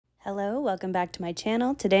Hello, welcome back to my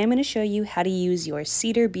channel. Today I'm going to show you how to use your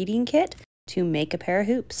Ciedar beading kit to make a pair of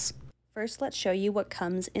hoops. First, let's show you what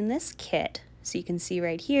comes in this kit. So you can see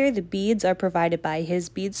right here, the beads are provided by his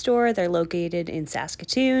bead store. They're located in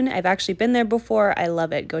Saskatoon. I've actually been there before. I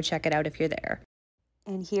love it. Go check it out if you're there.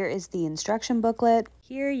 And here is the instruction booklet.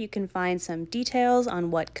 Here you can find some details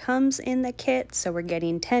on what comes in the kit. So we're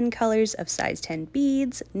getting 10 colors of size 10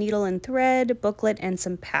 beads, needle and thread, booklet, and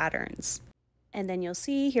some patterns. And then you'll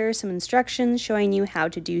see here are some instructions showing you how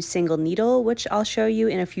to do single needle, which I'll show you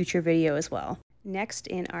in a future video as well. Next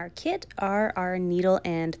in our kit are our needle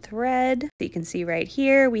and thread. So you can see right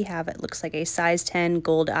here we have, it looks like a size 10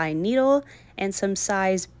 gold eye needle and some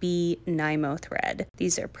size B Nymo thread.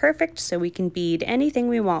 These are perfect so we can bead anything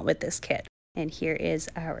we want with this kit. And here is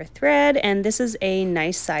our thread, and this is a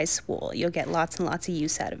nice size spool. You'll get lots and lots of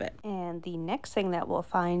use out of it. And the next thing that we'll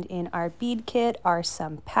find in our bead kit are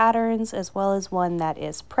some patterns, as well as one that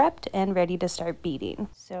is prepped and ready to start beading.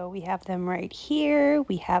 So we have them right here.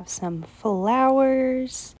 We have some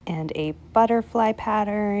flowers and a butterfly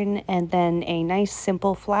pattern, and then a nice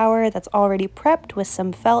simple flower that's already prepped with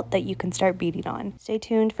some felt that you can start beading on. Stay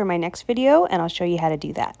tuned for my next video and I'll show you how to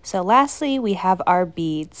do that. So lastly, we have our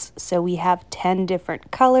beads. So we have 10 different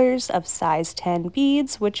colors of size 10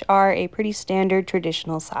 beads, which are a pretty standard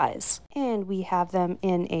traditional size. And we have them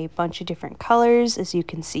in a bunch of different colors, as you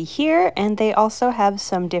can see here, and they also have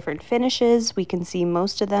some different finishes. We can see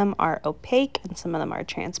most of them are opaque and some of them are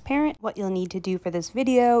transparent. What you'll need to do for this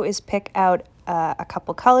video is pick out a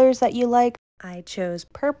couple colors that you like. I chose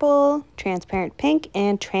purple, transparent pink,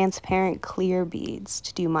 and transparent clear beads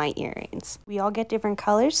to do my earrings. We all get different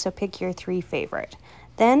colors, so pick your 3 favorite.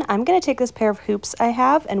 Then I'm going to take this pair of hoops I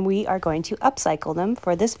have and we are going to upcycle them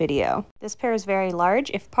for this video. This pair is very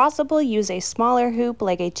large. If possible, use a smaller hoop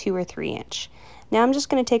like a 2 or 3 inch. Now I'm just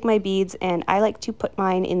going to take my beads and I like to put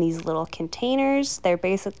mine in these little containers. They're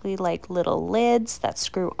basically like little lids that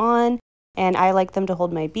screw on, and I like them to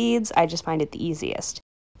hold my beads. I just find it the easiest.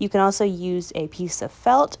 You can also use a piece of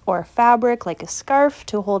felt or fabric like a scarf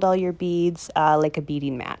to hold all your beads like a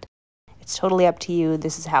beading mat. It's totally up to you.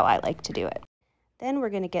 This is how I like to do it. Then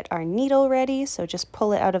we're going to get our needle ready, so just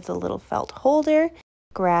pull it out of the little felt holder,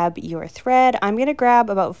 grab your thread. I'm going to grab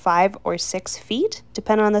about 5 or 6 feet,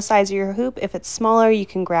 depending on the size of your hoop. If it's smaller, you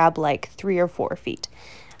can grab like 3 or 4 feet.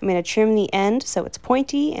 I'm going to trim the end so it's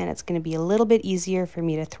pointy and it's going to be a little bit easier for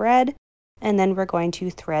me to thread, and then we're going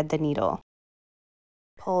to thread the needle.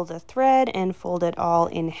 Pull the thread and fold it all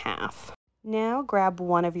in half. Now grab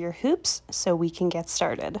one of your hoops so we can get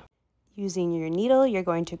started. Using your needle, you're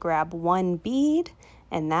going to grab 1 bead,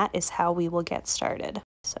 and that is how we will get started.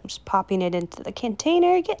 So I'm just popping it into the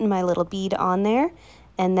container, getting my little bead on there,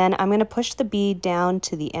 and then I'm going to push the bead down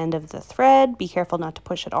to the end of the thread. Be careful not to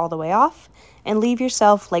push it all the way off, and leave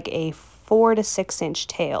yourself like a 4 to 6 inch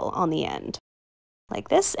tail on the end. Like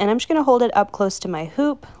this, and I'm just going to hold it up close to my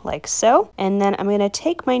hoop, like so, and then I'm going to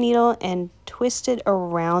take my needle and twist it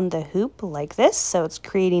around the hoop like this, so it's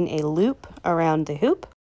creating a loop around the hoop.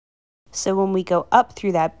 So when we go up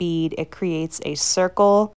through that bead, it creates a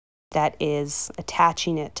circle that is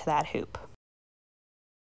attaching it to that hoop.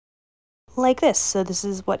 Like this. So this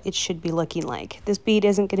is what it should be looking like. This bead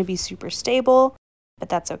isn't going to be super stable, but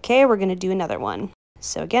that's okay. We're going to do another one.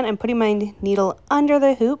 So again, I'm putting my needle under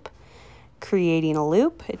the hoop, creating a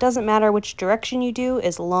loop. It doesn't matter which direction you do,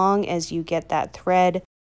 as long as you get that thread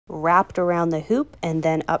wrapped around the hoop and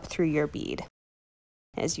then up through your bead.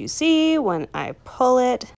 As you see, when I pull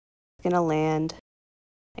it, going to land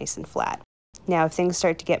nice and flat. Now if things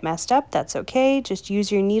start to get messed up, that's okay. Just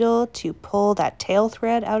use your needle to pull that tail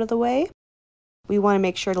thread out of the way. We want to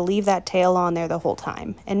make sure to leave that tail on there the whole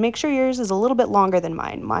time, and make sure yours is a little bit longer than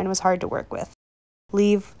mine. Mine was hard to work with.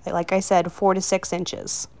 Leave, like I said, 4 to 6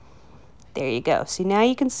 inches. There you go. So now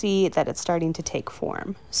you can see that it's starting to take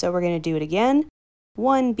form. So we're going to do it again.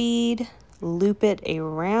 1 bead, loop it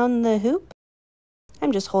around the hoop.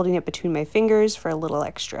 I'm just holding it between my fingers for a little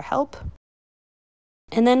extra help.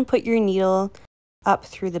 And then put your needle up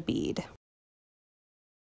through the bead.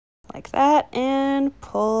 Like that, and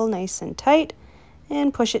pull nice and tight,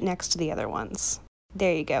 and push it next to the other ones.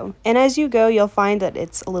 There you go. And as you go, you'll find that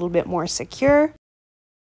it's a little bit more secure,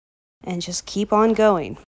 and just keep on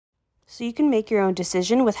going. So you can make your own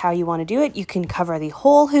decision with how you want to do it. You can cover the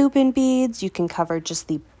whole hoop in beads. You can cover just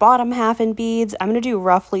the bottom half in beads. I'm going to do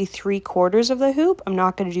roughly 3/4 of the hoop. I'm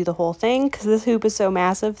not going to do the whole thing because this hoop is so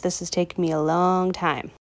massive. This has taken me a long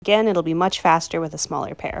time. Again, it'll be much faster with a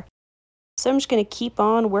smaller pair. So I'm just going to keep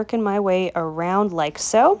on working my way around like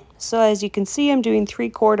so. So as you can see, I'm doing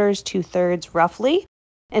 3/4, 2/3 roughly,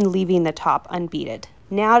 and leaving the top unbeaded.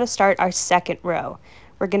 Now to start our second row.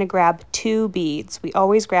 we're going to grab 2 beads. We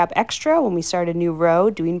always grab extra when we start a new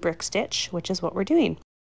row doing brick stitch, which is what we're doing.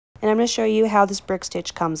 And I'm going to show you how this brick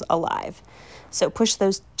stitch comes alive. So push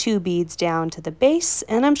those 2 beads down to the base,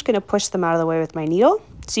 and I'm just going to push them out of the way with my needle.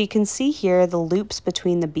 So you can see here the loops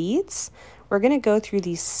between the beads. We're going to go through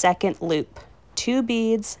the second loop. 2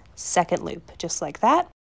 beads, second loop, just like that.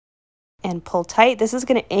 And pull tight. This is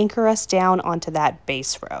going to anchor us down onto that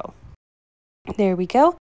base row. There we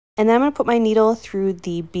go. And then I'm going to put my needle through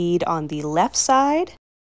the bead on the left side.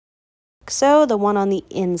 So the one on the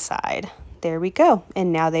inside. There we go.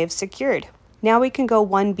 And now they've secured. Now we can go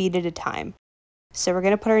 1 bead at a time. So we're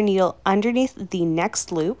going to put our needle underneath the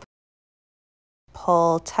next loop,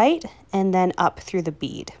 pull tight, and then up through the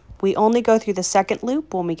bead. We only go through the second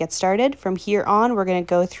loop when we get started. From here on, we're going to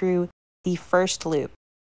go through the first loop.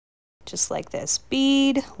 Just like this,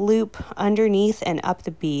 bead, loop, underneath, and up the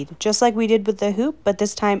bead. Just like we did with the hoop, but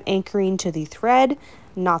this time anchoring to the thread,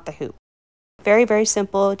 not the hoop. Very, very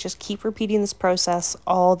simple. Just keep repeating this process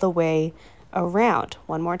all the way around.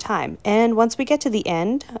 One more time. And once we get to the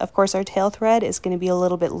end, of course, our tail thread is going to be a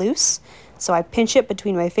little bit loose. So I pinch it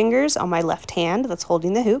between my fingers on my left hand that's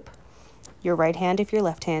holding the hoop. Your right hand if you're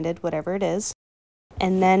left-handed, whatever it is.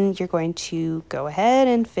 And then you're going to go ahead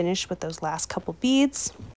and finish with those last couple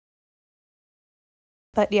beads.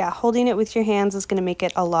 But yeah, holding it with your hands is going to make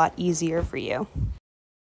it a lot easier for you.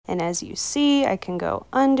 And as you see, I can go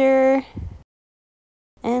under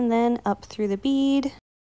and then up through the bead.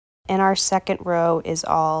 And our second row is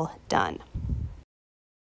all done.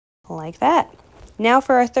 Like that. Now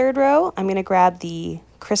for our third row, I'm going to grab the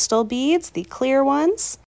crystal beads, the clear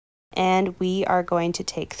ones. And we are going to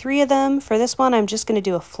take 3 of them. For this one, I'm just going to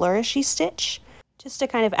do a flourishy stitch, just to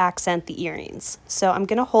kind of accent the earrings. So I'm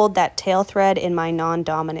going to hold that tail thread in my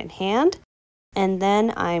non-dominant hand, and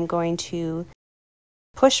then I'm going to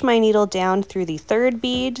push my needle down through the 3rd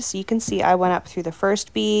bead. So you can see I went up through the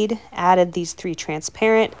 1st bead, added these 3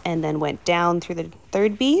 transparent, and then went down through the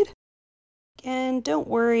 3rd bead. And don't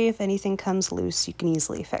worry if anything comes loose, you can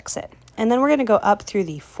easily fix it. And then we're going to go up through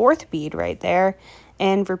the 4th bead right there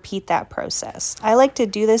and repeat that process. I like to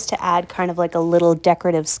do this to add kind of like a little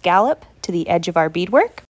decorative scallop to the edge of our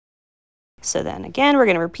beadwork. So then again, we're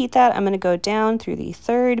going to repeat that. I'm going to go down through the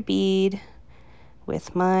 3rd bead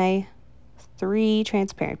with my 3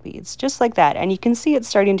 transparent beads, just like that. And you can see it's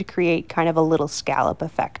starting to create kind of a little scallop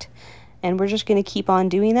effect. And we're just going to keep on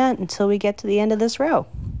doing that until we get to the end of this row.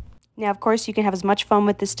 Now, of course, you can have as much fun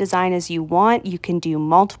with this design as you want. You can do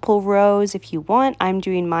multiple rows if you want. I'm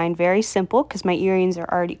doing mine very simple because my earrings are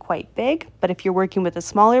already quite big. But if you're working with a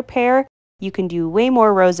smaller pair, you can do way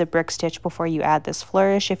more rows of brick stitch before you add this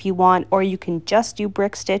flourish if you want, or you can just do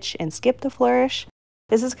brick stitch and skip the flourish.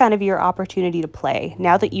 This is kind of your opportunity to play.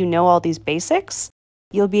 Now that you know all these basics,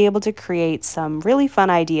 you'll be able to create some really fun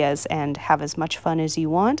ideas and have as much fun as you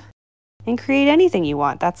want. And create anything you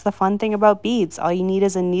want. That's the fun thing about beads. All you need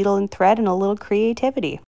is a needle and thread and a little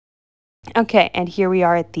creativity. Okay, and here we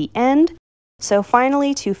are at the end. So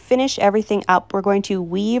finally, to finish everything up, we're going to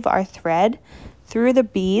weave our thread through the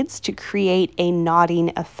beads to create a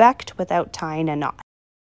knotting effect without tying a knot.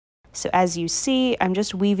 So as you see, I'm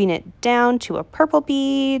just weaving it down to a purple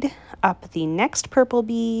bead, up the next purple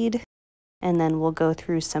bead, and then we'll go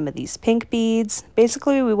through some of these pink beads.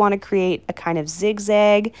 Basically, we want to create a kind of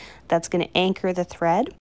zigzag that's going to anchor the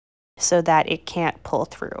thread so that it can't pull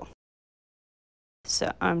through.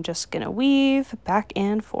 So I'm just going to weave back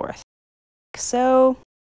and forth. So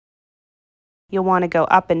you'll want to go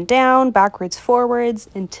up and down, backwards, forwards,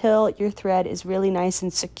 until your thread is really nice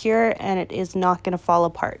and secure and it is not going to fall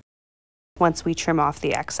apart once we trim off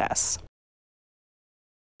the excess.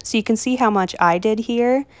 So you can see how much I did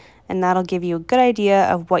here, and that'll give you a good idea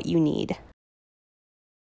of what you need.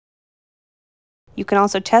 You can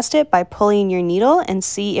also test it by pulling your needle and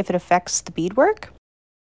see if it affects the beadwork.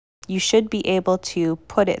 You should be able to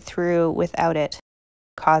put it through without it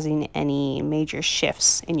causing any major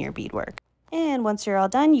shifts in your beadwork. And once you're all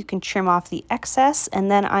done, you can trim off the excess, and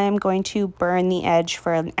then I am going to burn the edge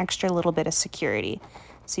for an extra little bit of security.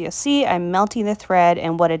 So you'll see I'm melting the thread,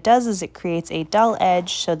 and what it does is it creates a dull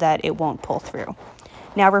edge so that it won't pull through.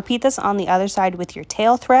 Now repeat this on the other side with your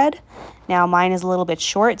tail thread. Now mine is a little bit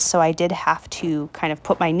short, so I did have to kind of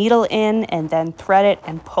put my needle in and then thread it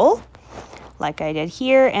and pull like I did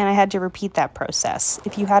here, and I had to repeat that process.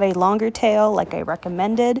 If you had a longer tail like I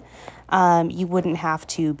recommended, you wouldn't have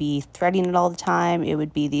to be threading it all the time. It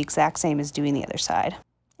would be the exact same as doing the other side.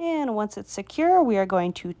 And once it's secure, we are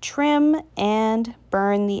going to trim and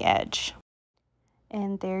burn the edge.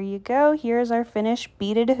 And there you go. Here's our finished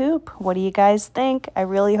beaded hoop. What do you guys think? I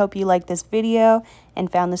really hope you liked this video and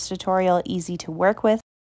found this tutorial easy to work with.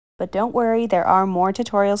 But don't worry, there are more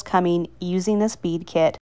tutorials coming using this bead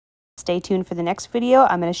kit. Stay tuned for the next video.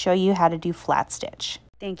 I'm going to show you how to do flat stitch.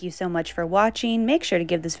 Thank you so much for watching. Make sure to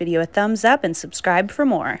give this video a thumbs up and subscribe for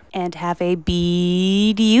more. And have a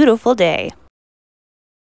beautiful day.